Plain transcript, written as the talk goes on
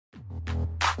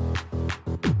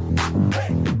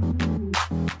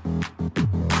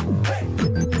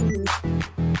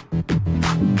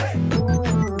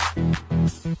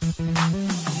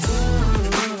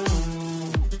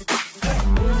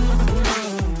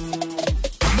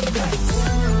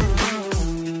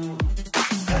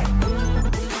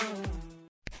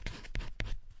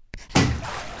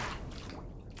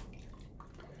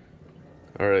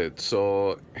Alright,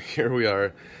 so here we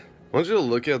are. I want you to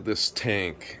look at this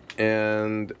tank,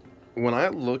 and when I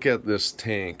look at this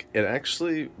tank, it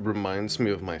actually reminds me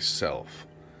of myself.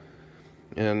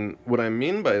 And what I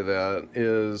mean by that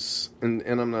is, and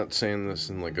I'm not saying this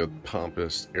in like a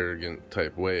pompous, arrogant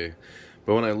type way,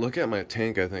 but when I look at my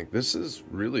tank, I think this is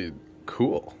really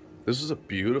cool. This is a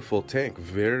beautiful tank,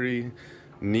 very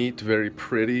neat, very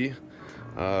pretty,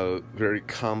 very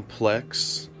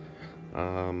complex.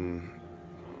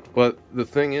 But the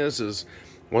thing is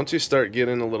once you start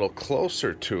getting a little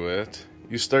closer to it,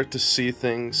 you start to see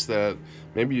things that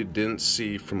maybe you didn't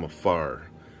see from afar.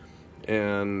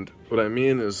 And what I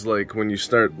mean is, like, when you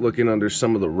start looking under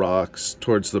some of the rocks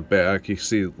towards the back, you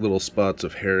see little spots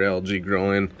of hair algae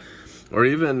growing, or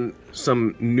even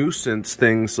some nuisance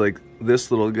things like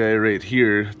this little guy right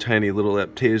here, tiny little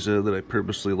Aptasia that I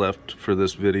purposely left for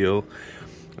this video.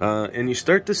 And you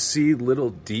start to see little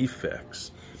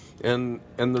defects. And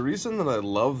the reason that I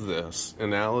love this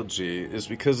analogy is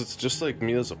because it's just like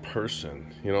me as a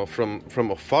person. You know, from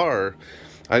afar,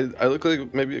 I look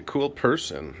like maybe a cool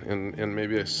person, and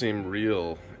maybe I seem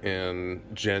real and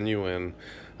genuine.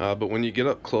 But when you get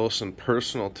up close and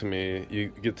personal to me,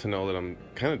 you get to know that I'm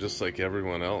kind of just like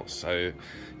everyone else.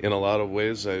 In a lot of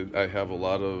ways, I have a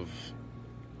lot of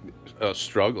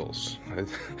struggles.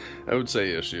 I would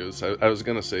say issues. I was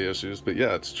gonna say issues, but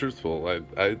yeah, it's truthful.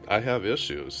 I have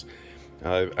issues.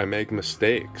 I make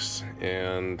mistakes,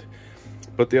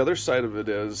 but the other side of it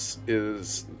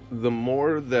is the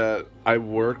more that I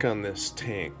work on this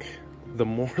tank, the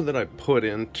more that I put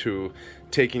into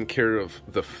taking care of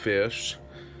the fish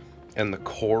and the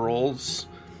corals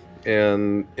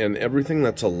and everything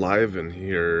that's alive in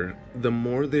here, the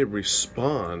more they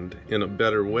respond in a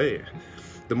better way.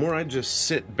 The more I just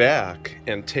sit back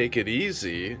and take it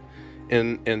easy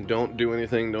and don't do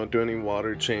anything, don't do any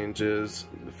water changes,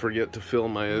 forget to fill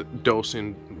my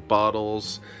dosing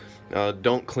bottles,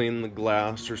 don't clean the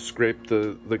glass or scrape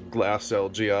the glass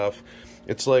algae off.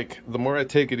 It's like the more I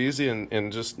take it easy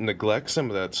and just neglect some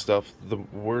of that stuff, the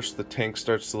worse the tank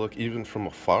starts to look even from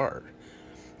afar.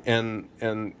 And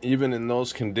even in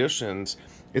those conditions,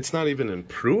 it's not even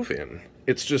improving.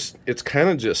 It's kind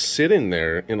of just sitting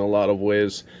there in a lot of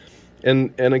ways.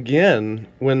 And again,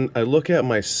 when I look at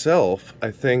myself,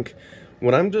 I think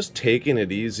when I'm just taking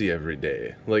it easy every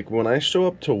day, like when I show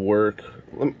up to work,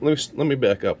 let me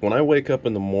back up. When I wake up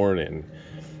in the morning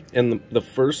and the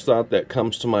first thought that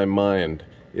comes to my mind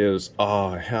is, oh,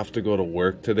 I have to go to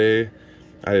work today.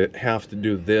 I have to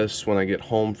do this when I get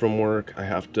home from work. I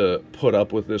have to put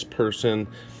up with this person.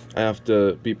 I have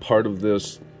to be part of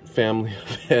this family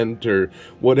event or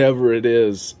whatever it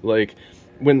is. Like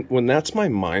when that's my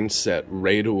mindset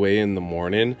right away in the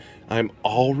morning, I'm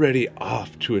already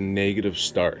off to a negative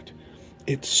start.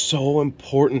 It's so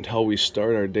important how we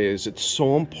start our days. It's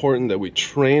so important that we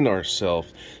train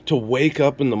ourselves to wake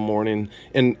up in the morning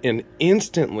and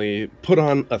instantly put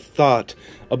on a thought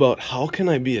about how can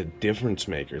I be a difference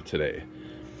maker today?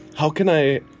 How can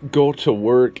I go to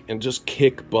work and just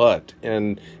kick butt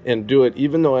and do it,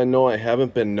 even though I know I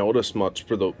haven't been noticed much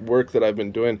for the work that I've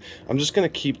been doing? I'm just going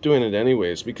to keep doing it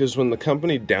anyways, because when the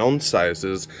company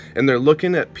downsizes and they're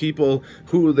looking at people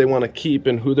who they want to keep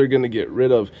and who they're going to get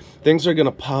rid of, things are going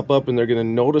to pop up and they're going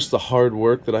to notice the hard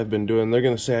work that I've been doing. They're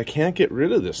going to say, I can't get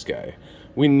rid of this guy.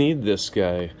 We need this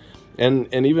guy.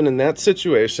 And even in that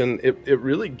situation, it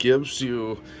really gives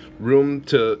you room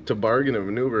to bargain and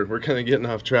maneuver. We're kind of getting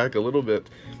off track a little bit,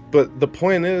 but the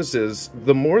point is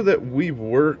the more that we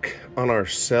work on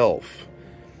ourselves,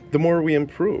 the more we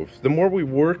improve. The more we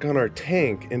work on our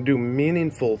tank and do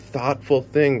meaningful, thoughtful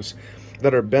things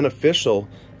that are beneficial,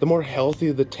 the more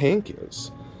healthy the tank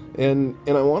is. And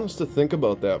I want us to think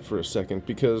about that for a second,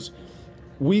 because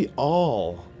we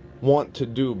all want to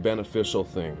do beneficial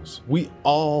things. We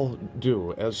all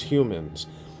do as humans.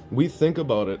 We think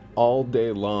about it all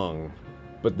day long,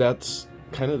 but that's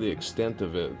kind of the extent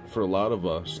of it for a lot of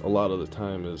us. A lot of the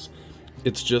time is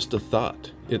it's just a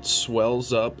thought. It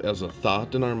swells up as a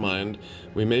thought in our mind.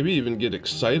 We maybe even get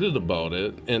excited about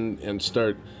it and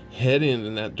start heading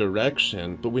in that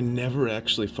direction, but we never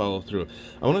actually follow through.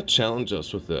 I want to challenge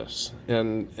us with this.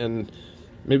 And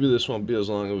Maybe this won't be as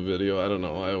long of a video. I don't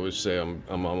know. I always say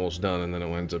I'm almost done, and then it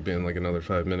winds up being like another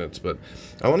 5 minutes. But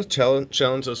I want to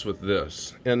challenge us with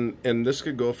this, and this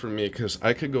could go for me, because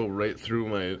I could go right through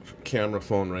my camera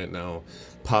phone right now,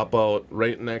 pop out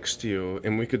right next to you,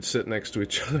 and we could sit next to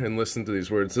each other and listen to these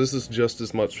words. This is just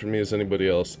as much for me as anybody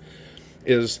else.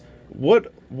 Is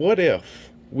what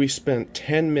if we spent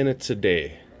 10 minutes a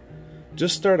day?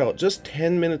 Just start out, just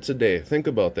 10 minutes a day. Think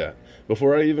about that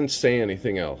before I even say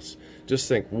anything else. Just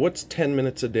think, what's 10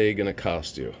 minutes a day going to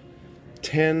cost you?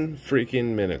 10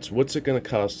 freaking minutes. What's it going to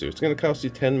cost you? It's going to cost you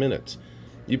 10 minutes.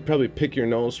 You'd probably pick your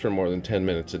nose for more than 10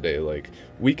 minutes a day. Like,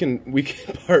 we can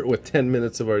part with 10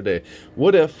 minutes of our day.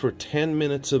 What if for 10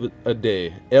 minutes of a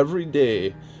day, every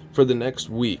day for the next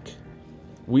week,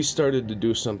 we started to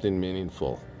do something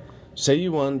meaningful? Say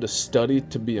you wanted to study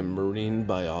to be a marine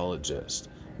biologist.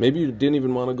 Maybe you didn't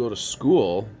even want to go to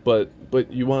school, but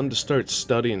you wanted to start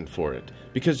studying for it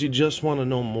because you just want to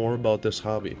know more about this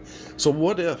hobby. So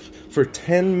what if for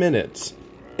 10 minutes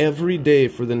every day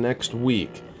for the next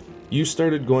week, you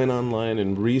started going online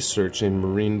and researching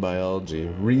marine biology,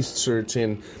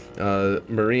 researching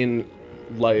marine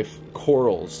life,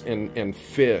 corals and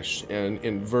fish and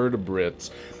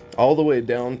invertebrates, all the way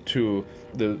down to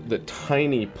the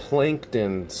tiny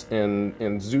planktons and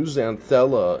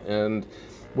zooxanthella. And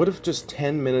what if just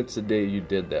 10 minutes a day you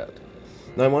did that?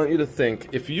 Now I want you to think,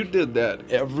 if you did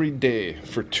that every day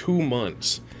for 2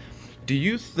 months, do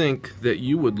you think that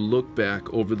you would look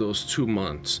back over those 2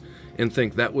 months and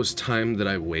think that was time that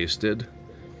I wasted?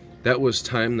 That was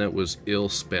time that was ill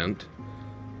spent?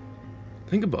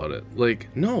 Think about it. Like,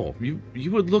 no,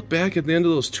 you would look back at the end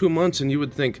of those 2 months and you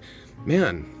would think,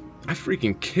 man, I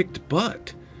freaking kicked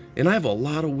butt. And I have a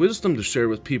lot of wisdom to share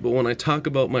with people when I talk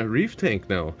about my reef tank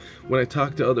now. When I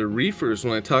talk to other reefers,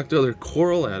 when I talk to other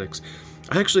coral addicts,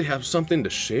 I actually have something to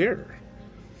share.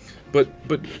 But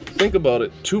think about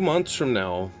it. 2 months from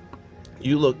now,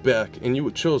 you look back and you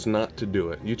chose not to do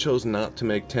it. You chose not to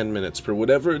make 10 minutes for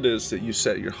whatever it is that you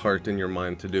set your heart and your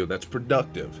mind to do. That's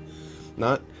productive.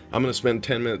 Not, I'm going to spend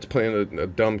 10 minutes playing a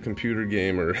dumb computer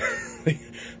game, or I'm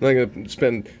not going to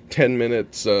spend 10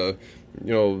 minutes,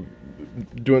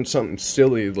 doing something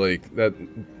silly like that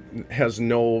has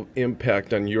no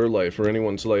impact on your life or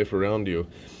anyone's life around you.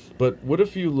 But what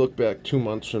if you look back 2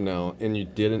 months from now and you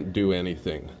didn't do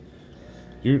anything?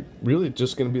 You're really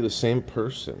just going to be the same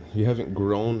person. You haven't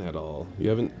grown at all. You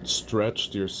haven't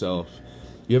stretched yourself.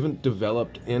 You haven't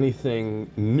developed anything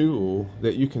new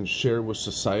that you can share with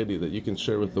society, that you can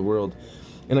share with the world.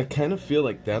 And I kind of feel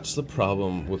like that's the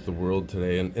problem with the world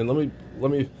today. And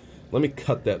let me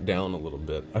cut that down a little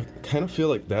bit. I kind of feel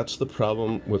like that's the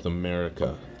problem with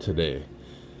America today,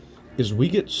 is we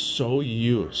get so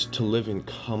used to living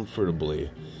comfortably.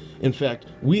 In fact,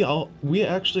 we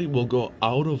actually will go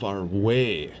out of our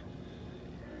way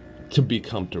to be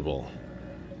comfortable.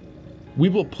 We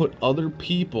will put other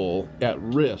people at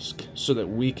risk so that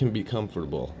we can be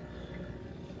comfortable.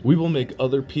 We will make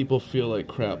other people feel like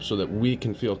crap so that we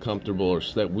can feel comfortable, or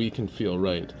so that we can feel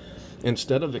right.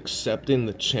 Instead of accepting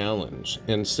the challenge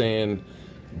and saying,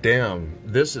 damn,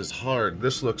 this is hard,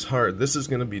 this looks hard, this is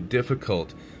going to be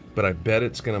difficult, but I bet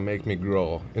it's going to make me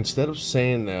grow. Instead of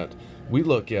saying that, we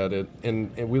look at it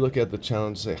and we look at the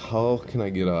challenge and say, how can I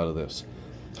get out of this?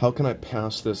 How can I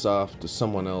pass this off to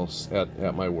someone else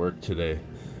at my work today?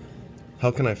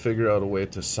 How can I figure out a way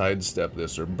to sidestep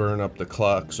this, or burn up the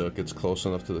clock so it gets close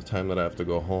enough to the time that I have to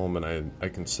go home and I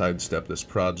can sidestep this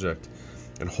project,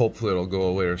 and hopefully it'll go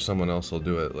away or someone else will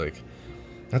do it. Like,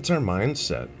 that's our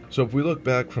mindset. So if we look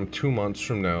back from 2 months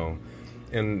from now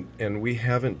and we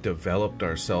haven't developed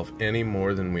ourselves any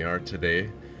more than we are today,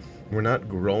 we're not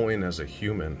growing as a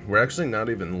human. We're actually not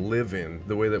even living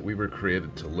the way that we were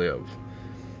created to live.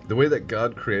 The way that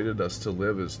God created us to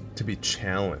live is to be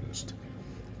challenged.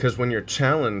 Because when you're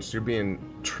challenged, you're being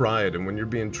tried. And when you're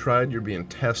being tried, you're being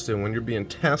tested. And when you're being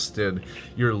tested,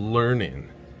 you're learning.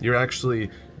 You're actually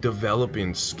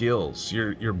developing skills.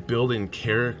 You're building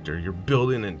character. You're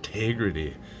building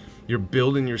integrity. You're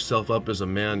building yourself up as a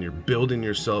man. You're building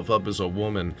yourself up as a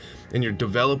woman. And you're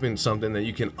developing something that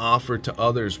you can offer to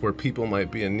others where people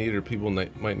might be in need, or people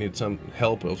might need some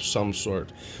help of some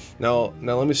sort. Now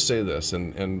let me say this,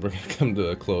 and we're going to come to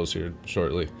a close here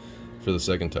shortly for the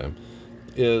second time.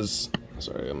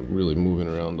 Sorry, I'm really moving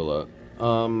around a lot.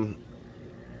 No,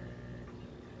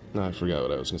 I forgot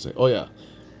what I was going to say. Oh yeah.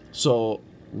 So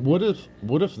what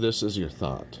if this is your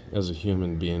thought as a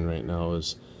human being right now,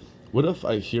 is what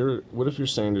if you're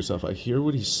saying to yourself, I hear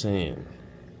what he's saying,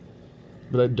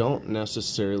 but I don't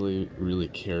necessarily really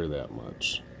care that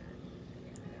much.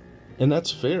 And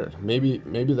that's fair. Maybe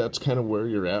that's kind of where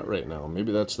you're at right now.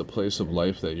 Maybe that's the place of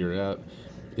life that you're at,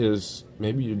 is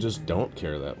maybe you just don't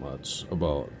care that much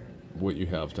about what you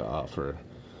have to offer.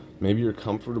 Maybe you're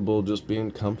comfortable just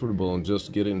being comfortable and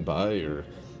just getting by, or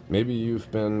maybe you've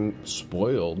been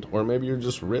spoiled, or maybe you're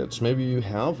just rich. Maybe you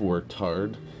have worked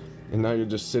hard and now you're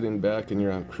just sitting back and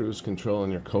you're on cruise control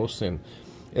and you're coasting.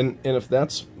 And if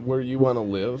that's where you want to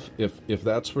live, if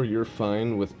that's where you're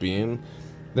fine with being,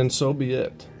 then so be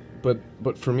it.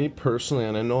 But for me personally,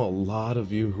 and I know a lot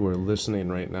of you who are listening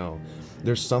right now,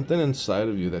 there's something inside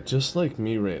of you that, just like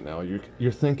me right now,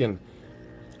 you're thinking,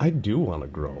 I do want to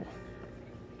grow.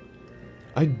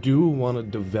 I do want to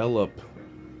develop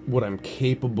what I'm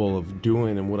capable of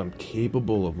doing and what I'm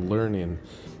capable of learning.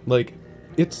 Like,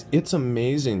 it's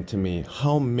amazing to me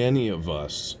how many of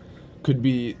us could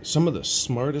be some of the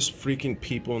smartest freaking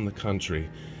people in the country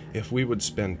if we would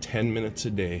spend 10 minutes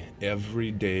a day,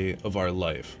 every day of our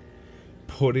life,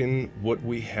 putting what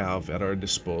we have at our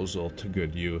disposal to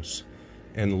good use,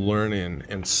 and learning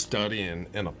and studying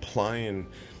and applying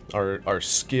our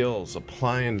skills,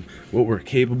 applying what we're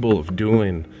capable of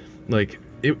doing. Like,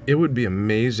 it would be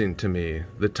amazing to me,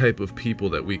 the type of people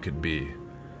that we could be.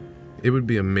 It would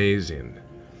be amazing.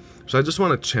 So I just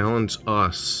want to challenge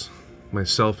us,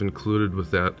 myself included,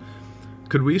 with that.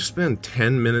 Could we spend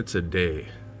 10 minutes a day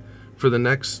for the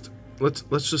next, let's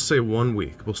just say 1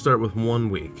 week. We'll start with 1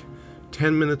 week.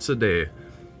 10 minutes a day.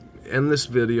 End this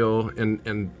video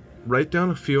and write down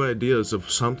a few ideas of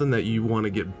something that you want to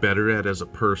get better at as a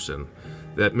person,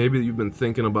 that maybe you've been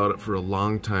thinking about it for a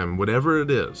long time, whatever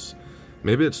it is.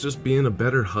 Maybe it's just being a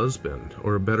better husband,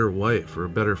 or a better wife, or a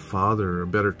better father, or a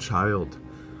better child.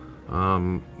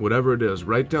 Whatever it is,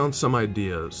 write down some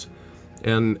ideas,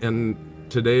 and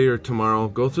today or tomorrow,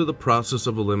 go through the process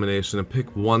of elimination and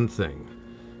pick one thing.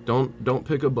 Don't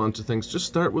pick a bunch of things. Just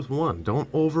start with one. Don't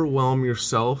overwhelm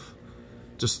yourself.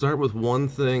 Just start with one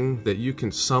thing that you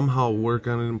can somehow work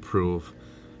on and improve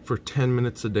for 10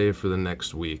 minutes a day for the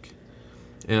next week.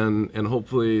 And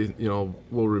hopefully, you know,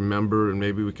 we'll remember, and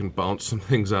maybe we can bounce some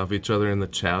things off each other in the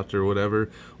chat or whatever.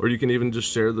 Or you can even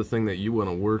just share the thing that you want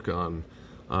to work on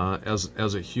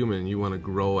as a human, you want to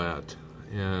grow at.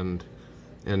 And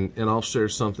I'll share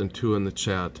something too in the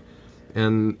chat.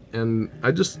 And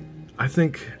I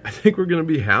think we're gonna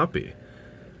be happy.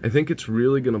 I think it's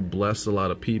really gonna bless a lot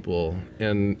of people,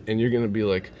 and you're gonna be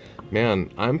like,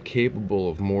 man, I'm capable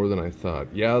of more than I thought.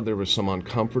 Yeah, there were some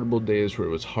uncomfortable days where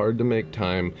it was hard to make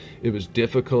time. It was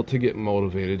difficult to get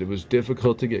motivated. It was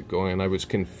difficult to get going. I was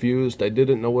confused. I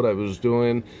didn't know what I was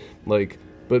doing. Like,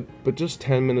 but just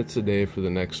 10 minutes a day for the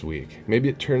next week. Maybe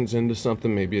it turns into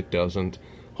something. Maybe it doesn't.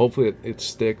 Hopefully it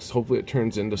sticks. Hopefully it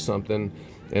turns into something,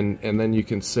 and then you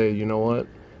can say, you know what?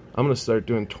 I'm going to start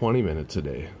doing 20 minutes a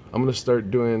day. I'm going to start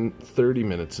doing 30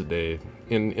 minutes a day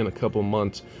in a couple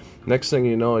months. Next thing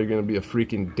you know, you're going to be a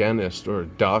freaking dentist or a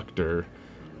doctor,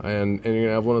 and you're going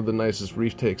to have one of the nicest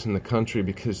reef tanks in the country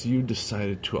because you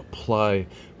decided to apply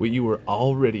what you were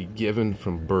already given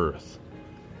from birth,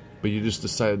 but you just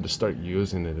decided to start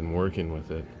using it and working with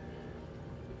it.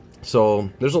 So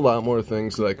there's a lot more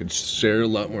things that I could share, a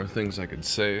lot more things I could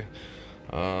say,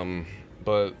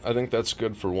 but I think that's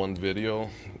good for one video,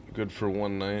 good for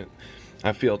one night.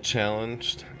 I feel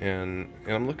challenged, and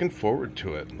I'm looking forward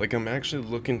to it. Like, I'm actually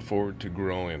looking forward to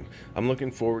growing. I'm looking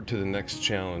forward to the next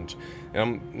challenge.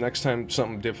 And next time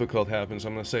something difficult happens,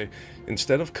 I'm going to say,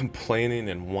 instead of complaining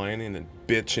and whining and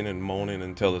bitching and moaning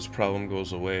until this problem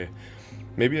goes away,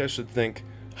 maybe I should think,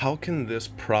 how can this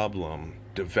problem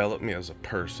develop me as a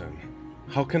person?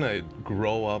 How can I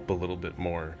grow up a little bit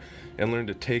more and learn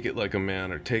to take it like a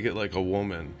man or take it like a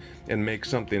woman and make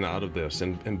something out of this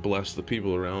and bless the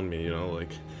people around me? You know,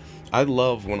 like, I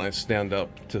love when I stand up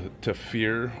to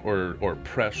fear or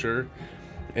pressure,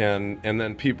 and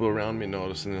then people around me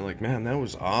notice and they're like, man, that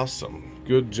was awesome,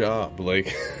 good job.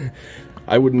 Like,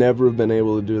 I would never have been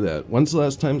able to do that. When's the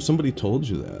last time somebody told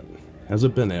you that? Has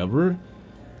it been ever?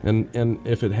 And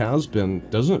if it has been,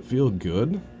 doesn't it feel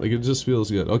good? Like, it just feels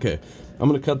good. Okay, I'm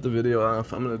going to cut the video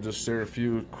off. I'm going to just share a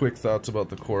few quick thoughts about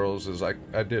the corals.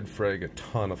 I did frag a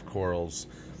ton of corals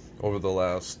over the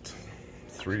last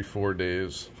 3-4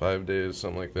 days, 5 days,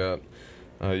 something like that.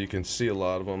 You can see a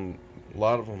lot of them. A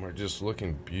lot of them are just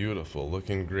looking beautiful,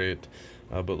 looking great.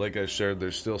 But like I shared,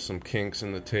 there's still some kinks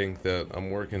in the tank that I'm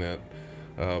working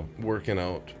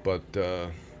out. But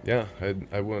yeah,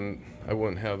 I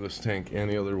wouldn't have this tank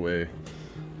any other way.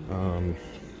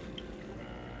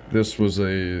 This was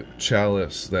a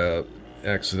chalice that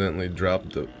accidentally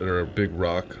dropped, or a big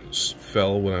rock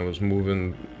fell when I was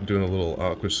moving, doing a little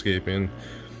aquascaping.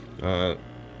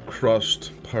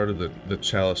 crushed part of the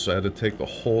chalice, so I had to take the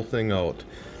whole thing out.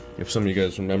 If some of you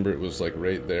guys remember, it was like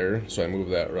right there, so I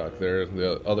moved that rock there.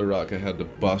 The other rock I had to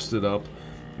bust it up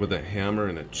with a hammer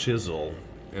and a chisel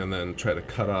and then try to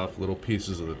cut off little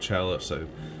pieces of the chalice.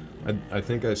 I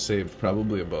think I saved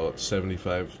probably about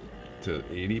 75 to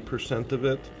 80% of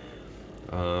it.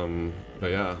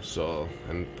 But yeah, so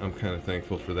I'm kind of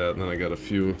thankful for that. And then I got a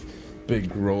few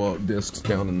big grow out discs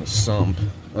down in the sump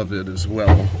of it as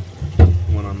well.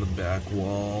 One on the back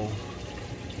wall,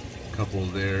 a couple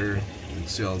there. You can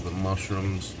see all the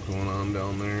mushrooms going on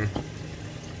down there.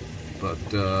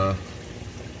 But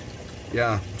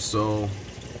yeah, so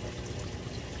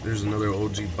there's another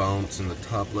OG bounce in the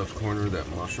top left corner of that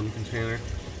mushroom container.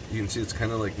 You can see it's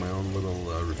kind of like my own little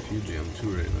refugium too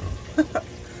right now.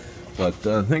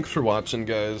 But thanks for watching,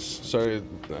 guys. Sorry,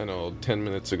 I know 10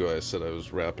 minutes ago I said I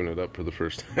was wrapping it up for the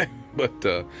first time.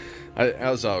 But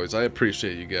as always, I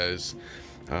appreciate you guys.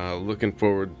 Looking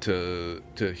forward to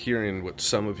hearing what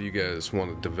some of you guys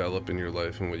want to develop in your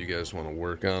life and what you guys want to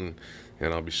work on.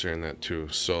 And I'll be sharing that too.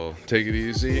 So take it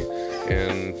easy,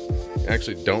 and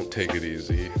actually don't take it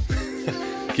easy.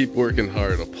 Keep working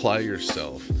hard. Apply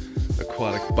yourself.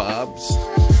 Aquatic Bobs.